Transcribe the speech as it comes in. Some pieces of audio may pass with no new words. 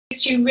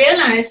you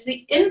realize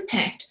the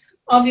impact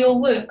of your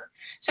work.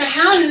 So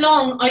how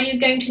long are you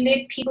going to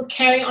let people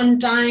carry on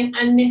dying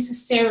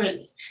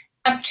unnecessarily?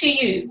 Up to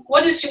you.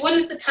 What is the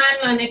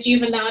timeline that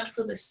you've allowed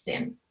for this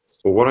then?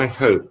 Well, what I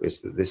hope is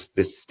that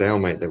this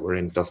stalemate that we're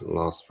in doesn't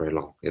last very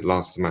long. It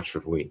lasts a matter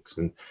of weeks,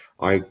 and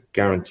I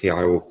guarantee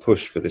I will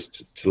push for this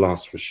to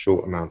last for as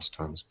short amount of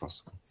time as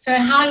possible. So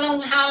how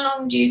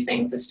long do you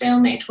think the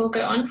stalemate will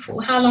go on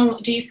for? How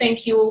long do you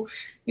think your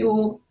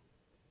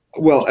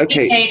well,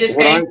 okay, is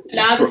going to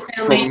allow the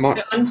stalemate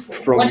to go on for?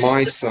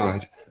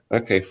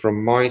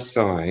 From my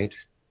side,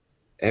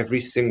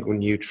 every single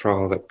new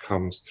trial that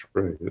comes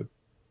through,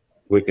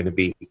 we're going to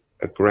be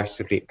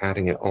aggressively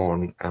adding it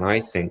on, and I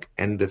think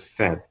end of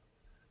Feb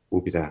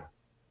will be there.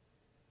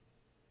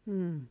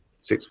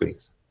 6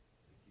 weeks.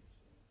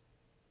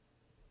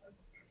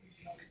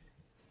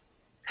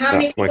 How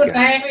many people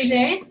die every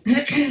day?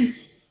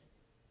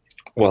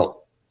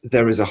 Well,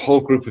 there is a whole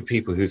group of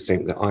people who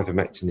think that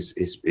ivermectin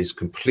is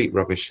complete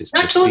rubbish. It's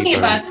not talking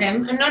about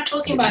them. I'm not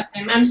talking about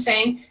them. I'm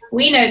saying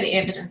we know the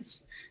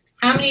evidence.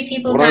 How many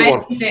people die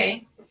every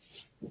day?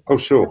 Oh,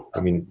 sure. I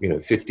mean,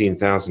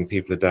 15,000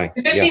 people a day.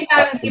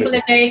 15,000 people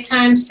a day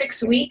times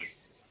 6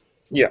 weeks.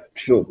 Yeah,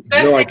 sure.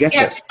 First, I get it.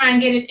 Have to try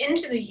and get it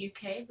into the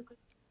UK.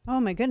 Oh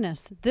my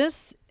goodness,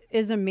 this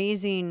is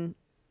amazing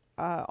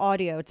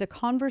audio. It's a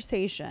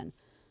conversation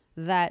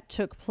that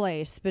took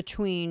place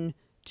between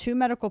two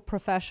medical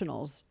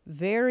professionals,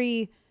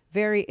 very,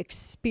 very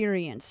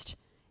experienced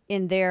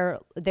in their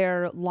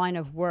line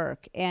of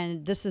work,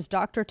 and this is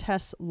Dr.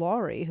 TESS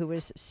LAWRIE, who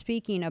was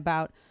speaking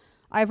about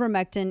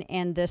ivermectin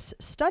and this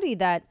study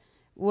that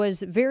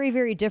was very,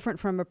 very different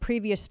from a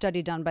previous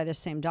study done by the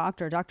same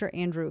doctor, Dr.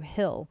 Andrew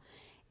Hill.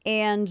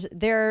 And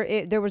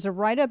there was a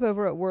write-up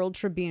over at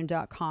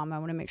worldtribune.com. I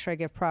want to make sure I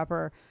give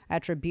proper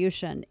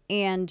attribution.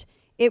 And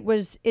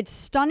it's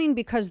stunning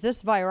because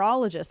this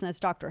virologist, and that's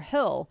Dr.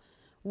 Hill,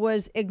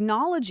 was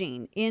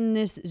acknowledging in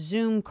this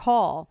Zoom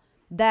call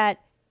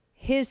that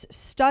his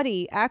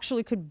study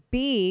actually could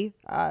be,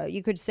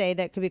 you could say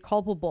that could be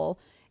culpable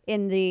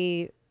in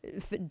the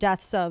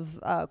deaths of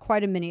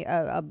quite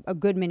a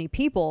good many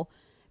people,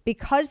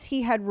 because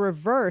he had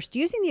reversed,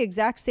 using the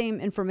exact same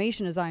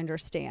information as I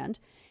understand,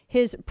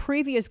 his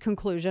previous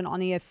conclusion on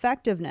the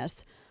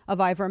effectiveness of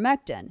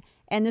ivermectin.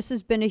 And this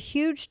has been a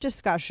huge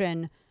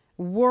discussion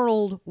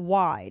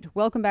worldwide.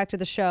 Welcome back to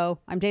the show.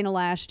 I'm Dana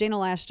Lash,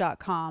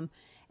 danalash.com.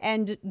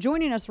 And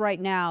joining us right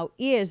now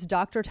is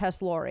Dr.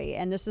 TESS LAWRIE,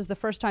 and this is the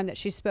first time that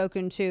she's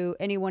spoken to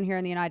anyone here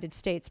in the United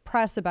States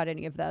press about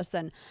any of this.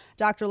 And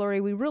Dr.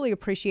 LAWRIE, we really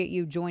appreciate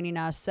you joining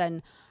us.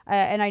 And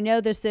I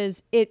know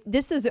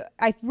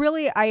I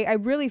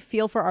really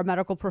feel for our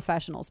medical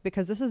professionals,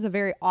 because this is a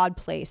very odd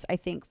place, I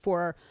think,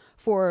 for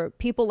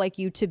people like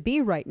you to be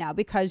right now,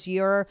 because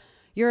you're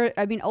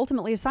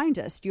ultimately a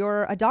scientist.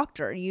 You're a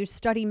doctor. You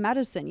study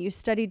medicine. You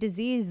study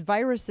disease,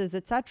 viruses,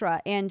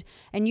 etc. And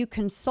you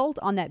consult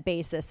on that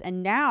basis.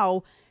 And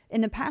now, in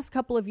the past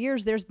couple of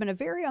years, there's been a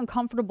very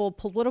uncomfortable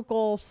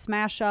political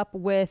smash up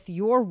with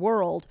your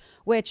world,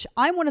 which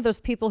I'm one of those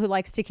people who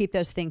likes to keep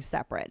those things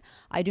separate.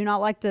 I do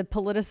not like to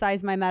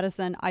politicize my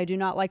medicine. I do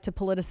not like to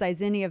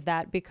politicize any of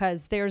that,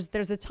 because there's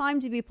a time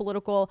to be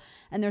political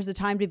and there's a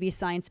time to be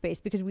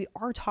science-based, because we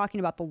are talking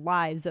about the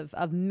lives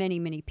of many,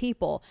 many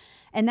people.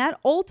 And that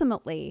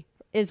ultimately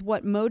is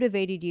what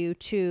motivated you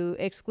to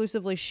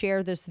exclusively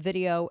share this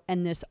video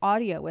and this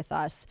audio with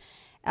us.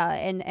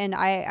 And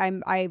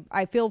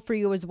I feel for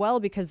you as well,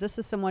 because this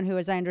is someone who,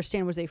 as I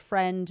understand, was a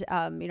friend,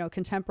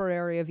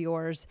 contemporary of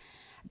yours.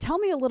 Tell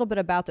me a little bit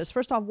about this.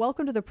 First off,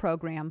 welcome to the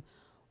program.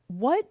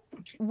 What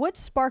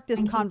sparked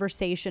this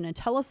conversation, and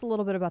tell us a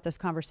little bit about this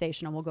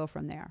conversation, and we'll go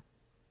from there.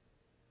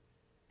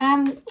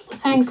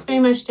 Thanks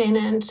very much, Dana,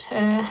 and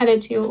hello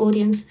to your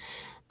audience.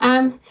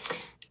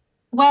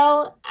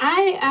 Well,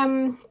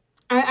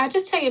 I'll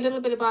just tell you a little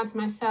bit about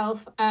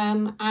myself.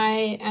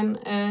 I am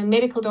a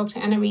medical doctor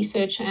and a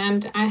researcher,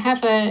 and I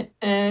have a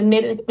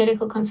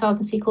medical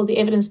consultancy called the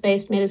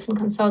Evidence-Based Medicine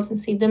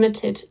Consultancy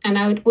Limited, and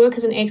I would work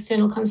as an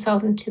external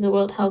consultant to the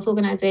World Health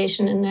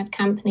Organization in that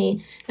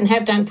company, and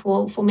have done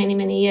for many,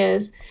 many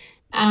years.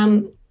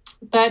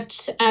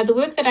 But the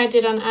work that I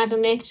did on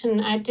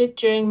ivermectin, I did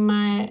during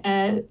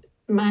my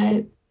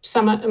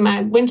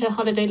winter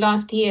holiday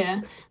last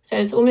year. So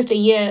it's almost a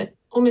year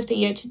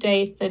to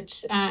date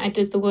that I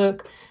did the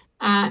work,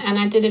 and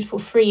I did it for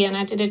free, and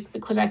I did it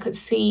because I could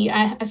see,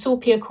 I saw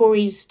Pierre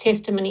Corey's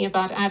testimony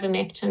about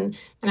ivermectin,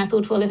 and I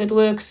thought, well, if it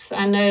works,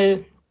 I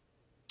know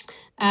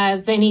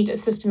they need a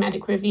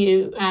systematic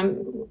review.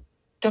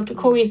 Dr.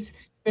 Corey's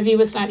review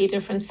was slightly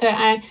different. So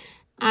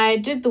I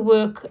did the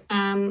work,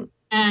 and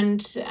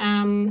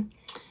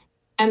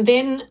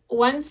then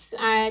once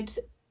I'd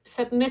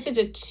submitted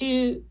it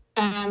to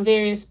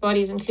various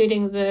bodies,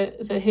 including the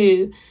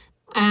WHO,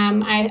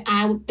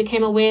 I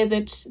became aware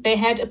that they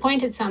had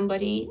appointed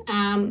somebody.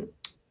 In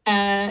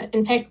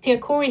fact, Pierre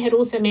Corey had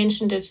also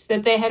mentioned it,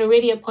 that they had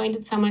already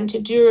appointed someone to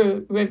do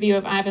a review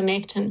of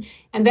ivermectin.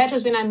 And that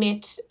was when I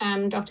met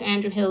Dr.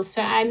 Andrew Hill.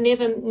 So I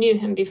never knew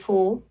him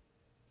before.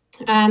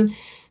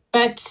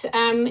 But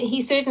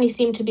he certainly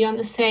seemed to be on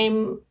the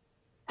same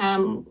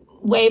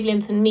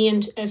wavelength than me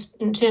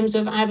in terms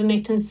of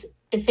ivermectin's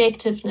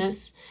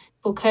effectiveness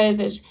for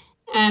COVID.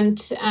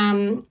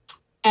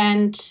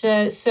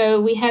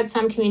 So we had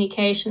some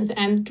communications,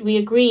 and we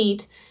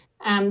agreed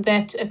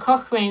that a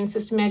Cochrane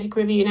systematic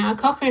review. Now, a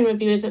Cochrane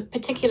review is a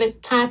particular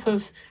type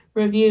of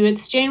review.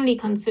 It's generally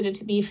considered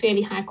to be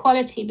fairly high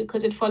quality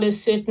because it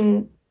follows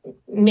certain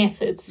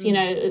methods. You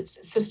know, it's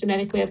a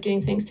systematic way of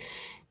doing things.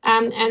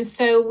 And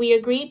so we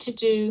agreed to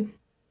do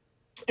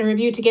a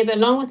review together,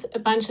 along with a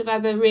bunch of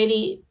other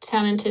really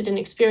talented and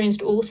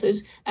experienced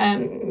authors,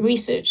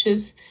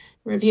 researchers,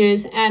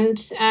 reviewers. And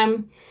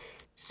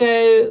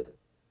so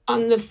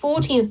on the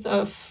 14th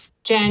of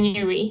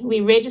January,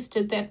 we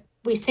registered that,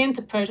 we sent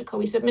the protocol,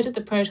 we submitted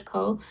the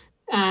protocol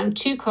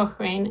to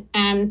Cochrane.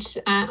 And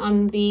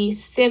on the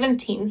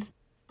 17th,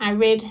 I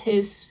read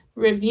his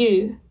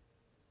review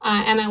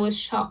and I was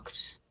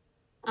shocked.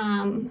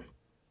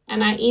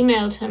 And I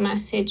emailed him. I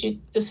said,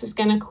 this is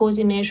going to cause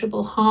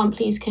immeasurable harm.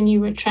 Please, can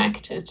you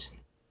retract it?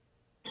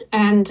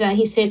 And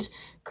he said,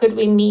 could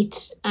we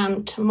meet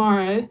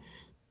tomorrow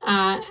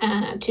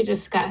to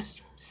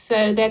discuss?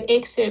 So that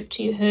excerpt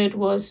you heard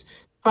was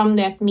from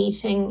that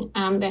meeting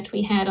that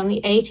we had on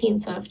the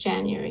 18th of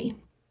January,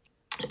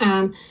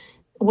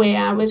 where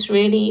I was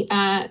really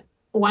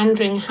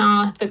wondering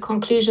how the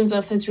conclusions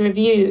of his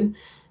review,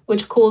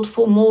 which called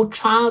for more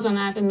trials on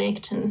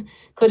ivermectin,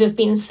 could have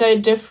been so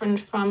different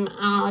from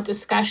our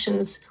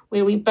discussions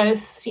where we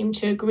both seemed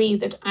to agree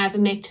that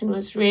ivermectin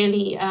was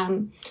really,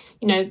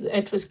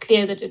 it was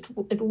clear that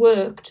it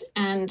worked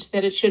and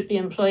that it should be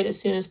employed as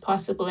soon as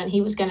possible. And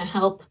he was going to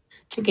help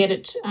to get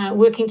it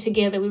working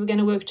together. We were going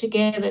to work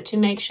together to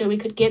make sure we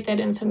could get that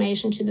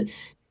information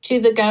to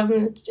the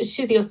government,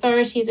 to the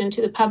authorities, and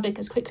to the public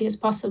as quickly as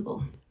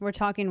possible. We're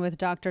talking with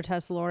Dr.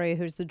 TESS LAWRIE,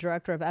 who's the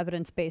Director of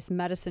Evidence-Based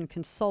Medicine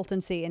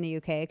Consultancy in the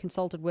UK,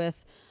 consulted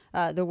with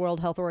the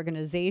World Health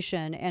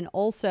Organization, and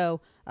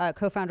also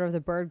co-founder of the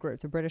BIRD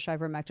Group, the British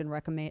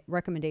Ivermectin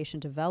Recommendation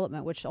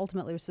Development, which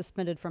ultimately was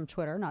suspended from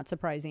Twitter, not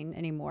surprising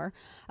anymore.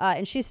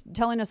 And she's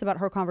telling us about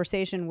her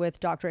conversation with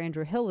Dr.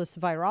 Andrew Hill, this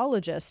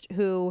virologist,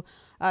 who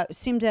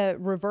seemed to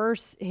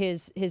reverse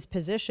his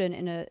position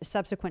in a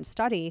subsequent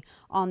study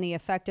on the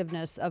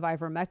effectiveness of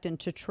ivermectin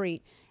to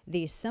treat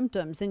these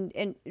symptoms.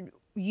 And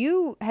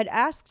you had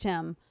asked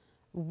him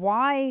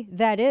why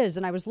that is,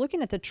 and I was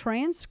looking at the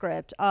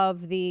transcript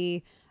of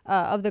the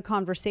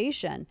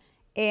conversation.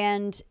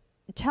 And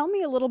tell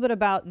me a little bit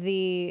about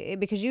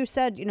because you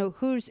said,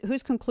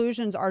 whose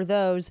conclusions are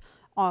those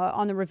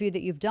on the review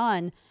that you've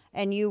done,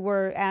 and you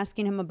were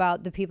asking him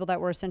about the people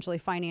that were essentially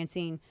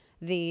financing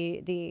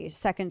the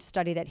second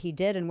study that he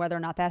did and whether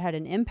or not that had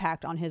an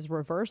impact on his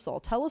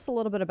reversal. Tell us a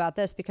little bit about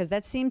this, because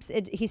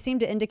he seemed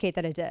to indicate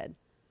that it did.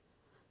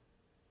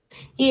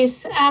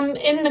 Yes,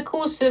 in the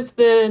course of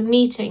the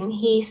meeting,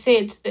 he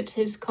said that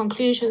his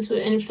conclusions were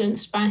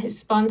influenced by his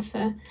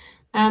sponsor.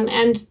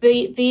 And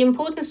the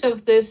importance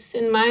of this,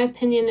 in my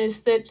opinion,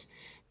 is that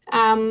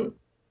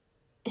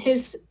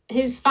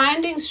his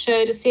findings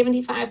showed a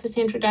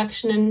 75%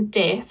 reduction in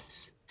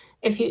deaths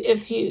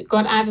if you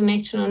got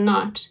ivermectin or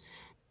not.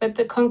 But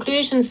the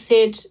conclusions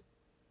said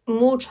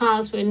more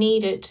trials were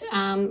needed,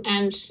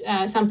 and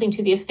something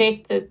to the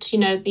effect that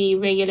the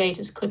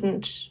regulators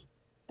couldn't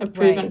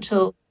approve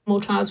until more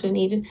trials were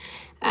needed.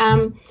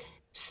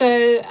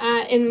 So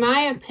in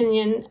my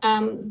opinion,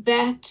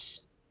 that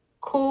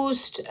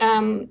caused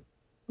a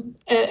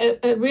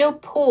real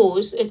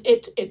pause.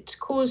 It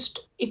caused,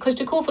 because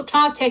to call for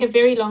trials take a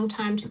very long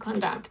time to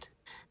conduct.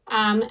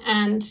 So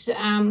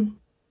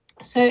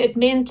it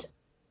meant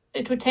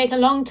it would take a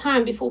long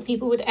time before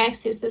people would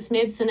access this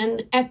medicine.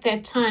 And at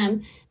that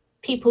time,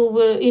 people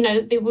were,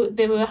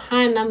 there were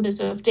high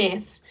numbers of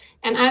deaths.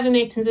 And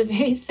ivermectin is a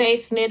very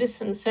safe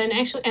medicine. So and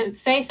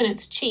it's safe and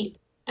it's cheap.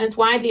 And it's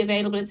widely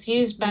available. It's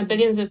used by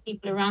billions of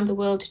people around the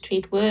world to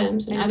treat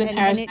worms and other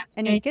parasites.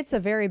 And it gets a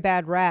very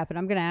bad rap, and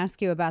I'm going to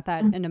ask you about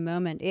that in a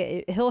moment.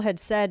 Hill had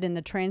said in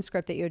the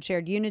transcript that you had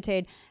shared,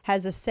 Unitaid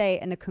has a say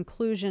in the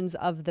conclusions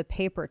of the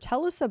paper.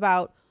 Tell us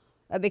about,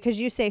 because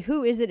you say,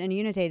 who is it in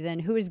Unitaid then?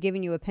 Who is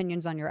giving you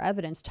opinions on your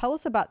evidence? Tell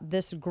us about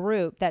this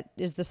group that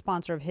is the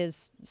sponsor of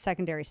his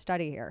secondary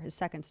study here, his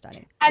second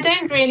study. I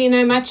don't really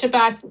know much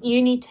about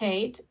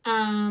Unitaid.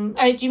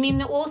 Do you mean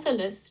the author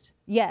list?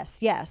 Yes.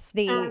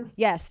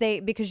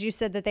 Because you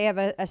said that they have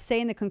a say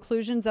in the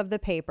conclusions of the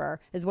paper,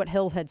 is what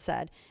Hill had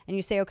said. And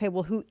you say, okay,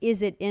 well, who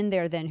is it in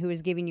there then who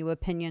is giving you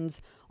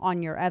opinions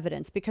on your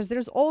evidence? Because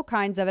there's all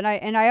kinds of, and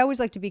I always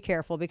like to be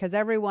careful, because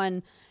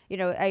everyone,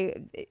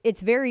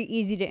 it's very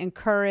easy to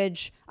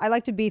encourage. I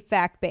like to be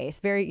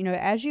fact-based, very,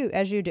 as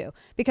you do,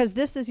 because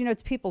this is,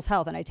 it's people's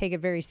health, and I take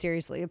it very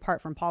seriously,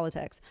 apart from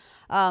politics.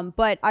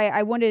 But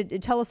I wanted to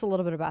tell us a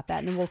little bit about that,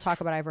 and then we'll talk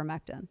about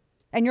ivermectin.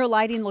 And your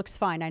lighting looks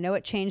fine. I know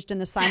it changed in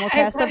the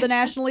simulcast of the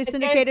nationally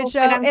syndicated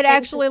show. It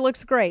actually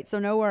looks great, so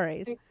no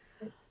worries. So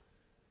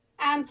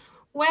I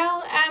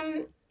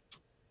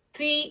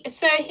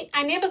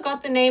never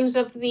got the names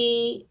of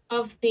the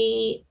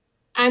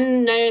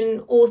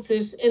unknown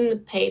authors in the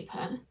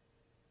paper.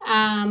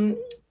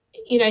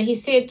 He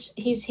said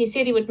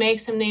he would make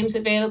some names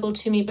available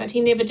to me, but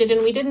he never did,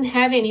 and we didn't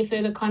have any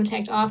further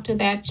contact after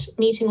that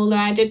meeting, although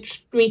I did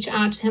reach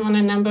out to him on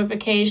a number of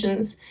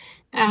occasions.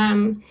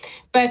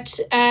 But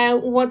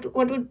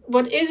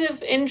what is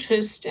of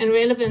interest and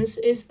relevance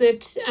is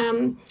that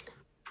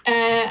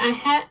I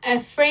had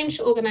a French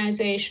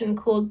organization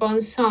called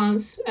Bon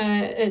Sens.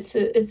 It's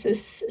a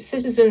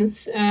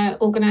citizens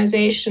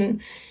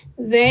organization.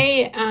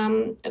 They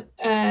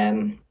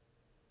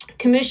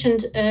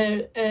commissioned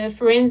a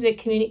forensic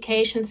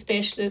communication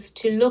specialist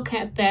to look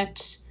at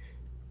that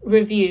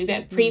review,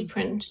 that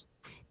preprint,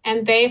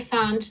 and they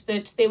found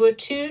that there were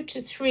 2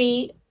 to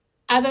 3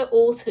 other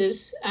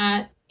authors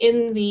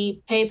in the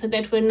paper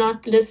that were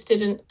not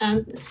listed,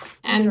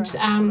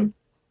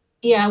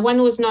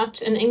 one was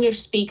not an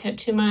English speaker,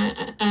 to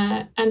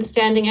my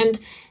understanding,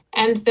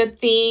 and that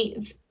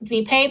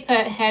the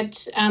paper had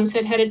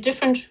it had a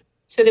different,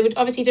 so there were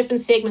obviously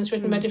different segments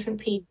written by different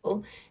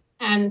people.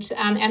 And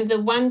the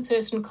one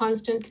person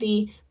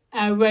constantly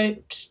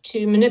wrote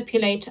to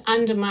manipulate, to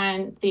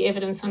undermine the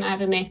evidence on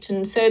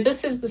ivermectin. So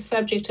this is the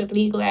subject of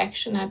legal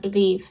action, I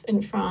believe,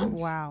 in France.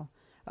 Wow.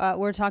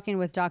 We're talking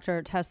with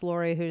Dr. TESS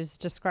LAWRIE, who's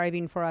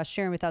describing for us,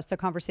 sharing with us the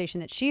conversation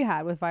that she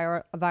had with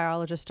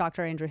virologist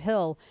Dr. Andrew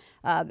Hill.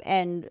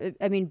 And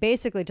I mean,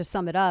 basically to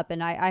sum it up,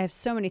 and I have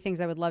so many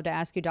things I would love to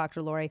ask you,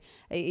 Dr. LAWRIE.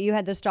 You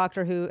had this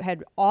doctor who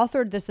had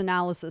authored this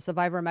analysis of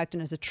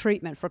ivermectin as a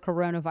treatment for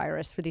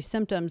coronavirus for these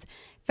symptoms,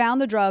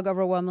 found the drug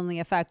overwhelmingly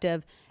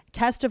effective,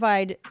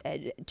 testified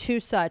to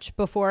such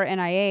before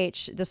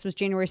NIH. This was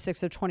January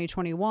 6th of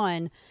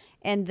 2021.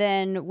 And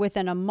then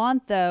within a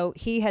month, though,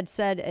 he had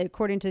said,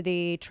 according to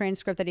the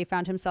transcript, that he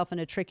found himself in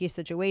a tricky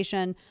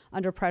situation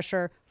under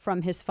pressure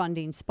from his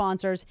funding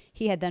sponsors.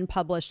 He had then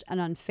published an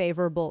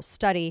unfavorable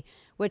study,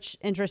 which,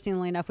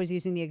 interestingly enough, was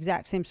using the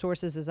exact same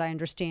sources, as I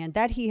understand,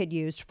 that he had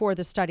used for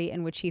the study,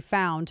 in which he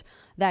found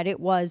that it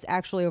was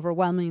actually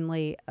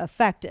overwhelmingly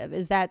effective.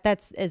 Is that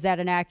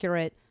an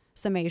accurate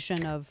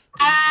summation of?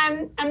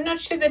 I'm not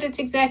sure that it's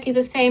exactly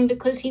the same,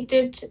 because he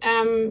did,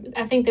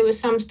 I think there were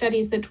some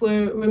studies that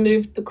were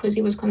removed because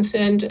he was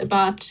concerned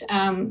about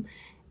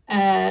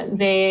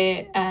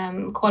their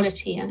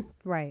quality.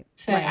 Right.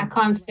 So right. I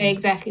can't say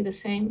exactly the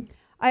same.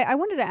 I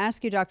wanted to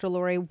ask you, Dr.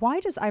 LAWRIE, why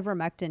does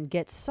ivermectin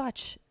get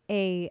such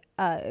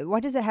why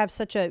does it have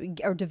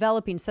or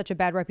developing such a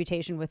bad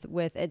reputation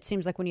with, it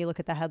seems like when you look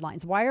at the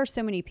headlines, why are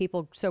so many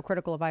people so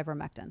critical of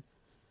ivermectin?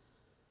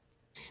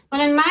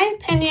 Well, in my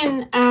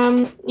opinion,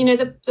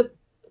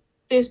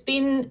 there's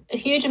been a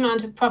huge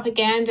amount of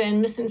propaganda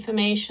and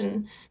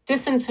misinformation,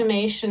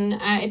 disinformation.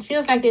 It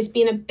feels like there's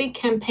been a big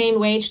campaign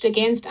waged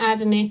against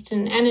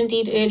ivermectin and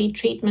indeed early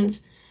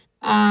treatments.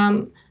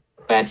 But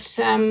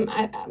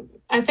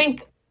I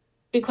think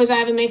because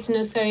ivermectin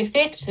is so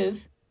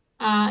effective,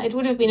 it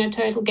would have been a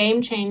total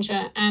game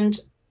changer. And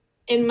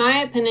in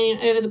my opinion,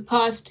 over the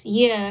past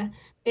year,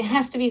 there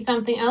has to be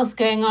something else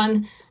going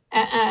on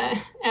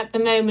at the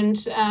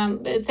moment.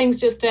 Things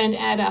just don't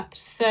add up.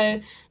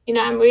 So,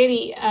 I'm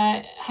really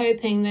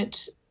hoping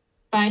that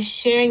by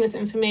sharing this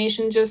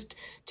information, just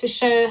to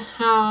show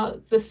how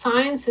the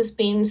science has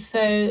been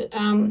so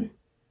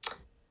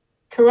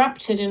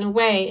corrupted in a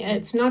way,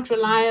 it's not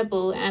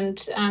reliable,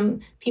 and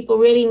people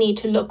really need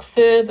to look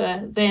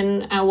further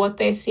than what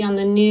they see on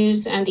the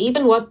news and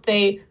even what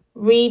they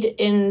read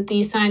in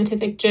the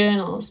scientific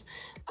journals.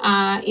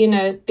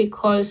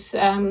 Because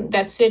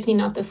that's certainly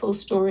not the full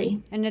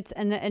story. And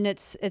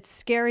it's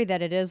scary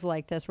that it is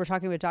like this. We're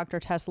talking with Dr.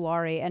 TESS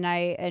LAWRIE,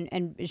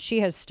 and she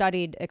has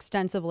studied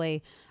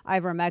extensively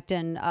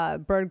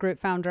ivermectin. Bird Group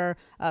founder,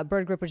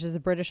 Bird Group, which is a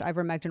British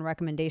ivermectin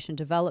recommendation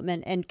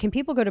development. And can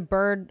people go to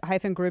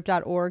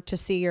bird-group.org to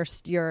see your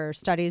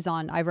studies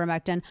on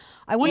ivermectin?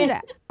 I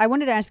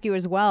wanted to ask you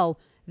as well.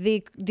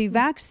 The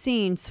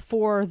vaccines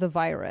for the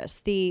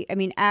virus,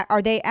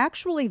 are they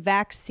actually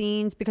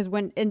vaccines? Because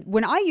when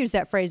I use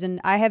that phrase, and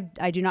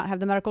I do not have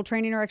the medical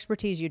training or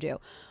expertise you do,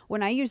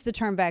 when I use the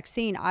term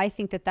vaccine, I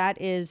think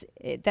that's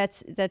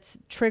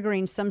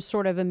triggering some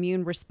sort of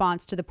immune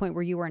response to the point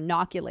where you are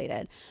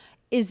inoculated.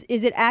 Is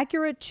it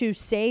accurate to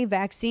say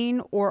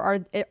vaccine,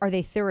 or are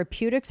they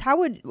therapeutics?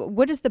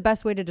 What is the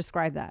best way to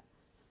describe that?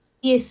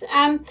 Yes.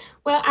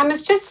 Well, I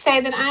must just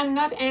say that I'm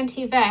not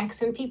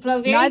anti-vax, and people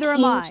are very Neither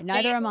am I.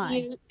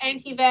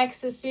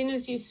 Anti-vax as soon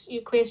as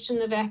you question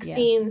the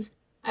vaccines.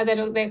 Yes.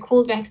 They're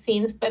called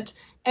vaccines, but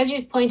as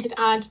you've pointed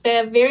out,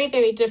 they're very,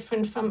 very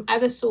different from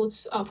other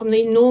sorts from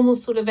the normal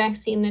sort of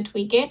vaccine that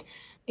we get.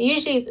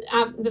 Usually,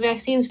 the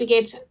vaccines we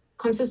get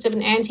consist of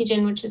an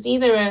antigen, which is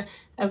either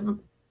a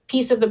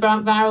piece of the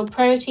viral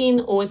protein,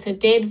 or it's a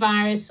dead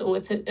virus, or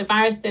it's a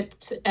virus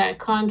that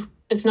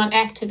it's not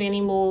active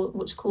anymore,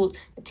 what's called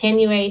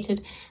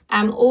attenuated,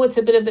 or it's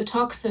a bit of the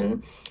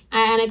toxin,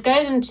 and it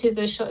goes into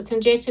it's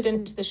injected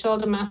into the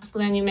shoulder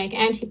muscle, and you make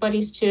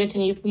antibodies to it,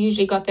 and you've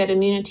usually got that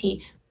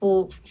immunity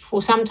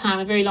for some time,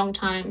 a very long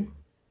time.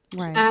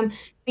 Right.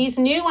 These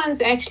new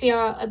ones actually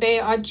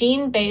are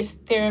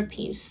gene-based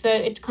therapies, so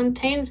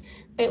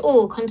they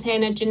all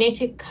contain a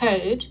genetic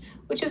code,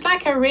 which is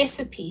like a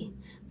recipe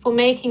for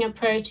making a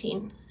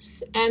protein.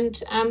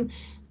 And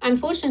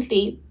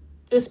unfortunately,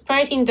 this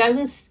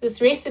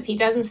recipe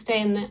doesn't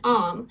stay in the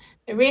arm.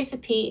 The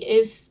recipe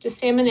is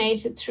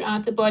disseminated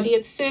throughout the body,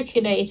 it's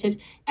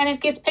circulated, and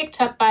it gets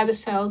picked up by the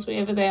cells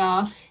wherever they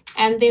are.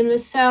 And then the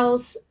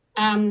cells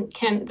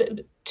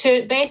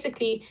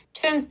basically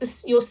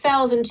turns your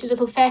cells into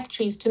little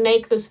factories to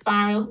make this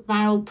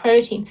viral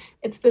protein.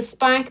 It's the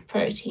spike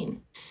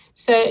protein.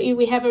 So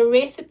we have a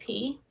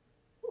recipe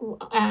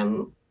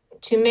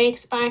to make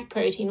spike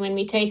protein when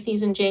we take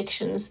these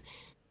injections.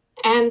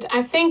 And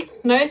I think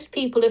most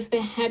people, if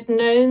they had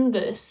known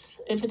this,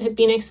 if it had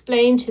been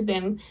explained to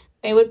them,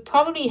 they would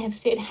probably have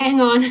said,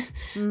 hang on,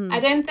 I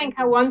don't think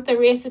I want the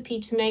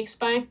recipe to make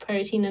spike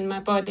protein in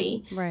my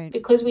body. Right.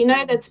 Because we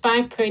know that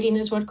spike protein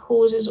is what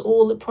causes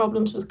all the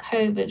problems with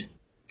COVID.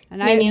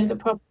 And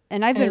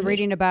I've been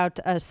reading about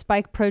a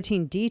spike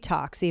protein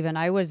detox. Even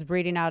I was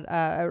reading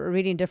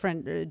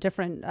different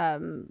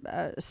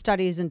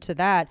studies into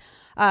that.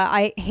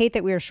 I hate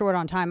that we are short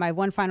on time. I have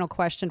one final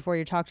question for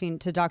you, talking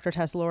to Dr.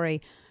 TESS LAWRIE.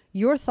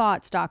 Your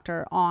thoughts,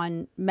 doctor,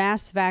 on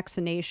mass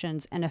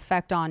vaccinations and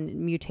effect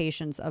on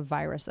mutations of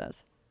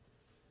viruses?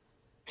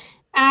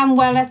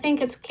 Well, I think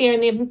it's clear,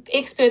 and the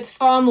experts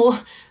far more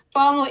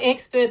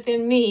expert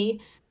than me.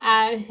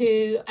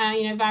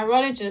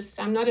 Virologists,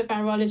 I'm not a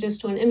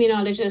virologist or an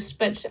immunologist,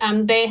 but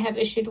they have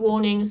issued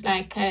warnings,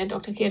 like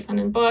Dr. Geert van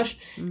den Bosch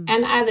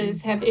and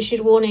others have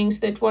issued warnings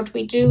that what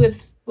we do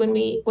when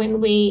we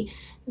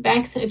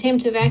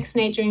attempt to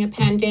vaccinate during a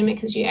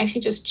pandemic is you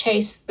actually just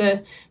chase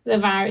the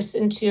virus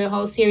into a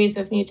whole series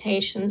of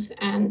mutations,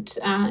 and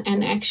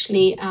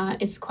actually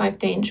it's quite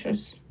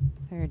dangerous.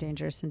 Very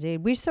dangerous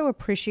indeed. We so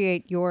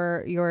appreciate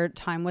your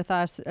time with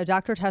us,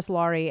 Dr. TESS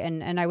LAWRIE,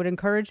 and I would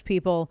encourage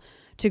people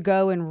to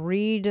go and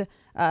read,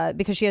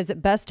 because she has the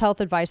best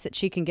health advice that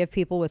she can give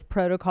people with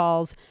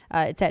protocols.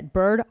 It's at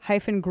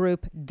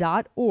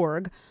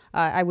bird-group.org.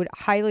 I would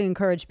highly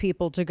encourage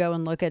people to go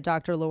and look at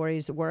Dr.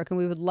 LAWRIE's work, and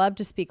we would love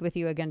to speak with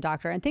you again,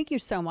 doctor. And thank you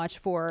so much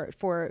for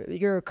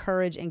your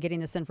courage in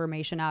getting this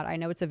information out. I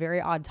know it's a very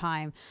odd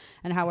time,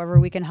 and however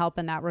we can help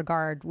in that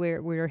regard,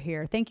 we're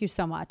here. Thank you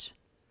so much.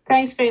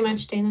 Thanks very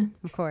much, Dana.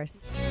 Of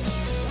course.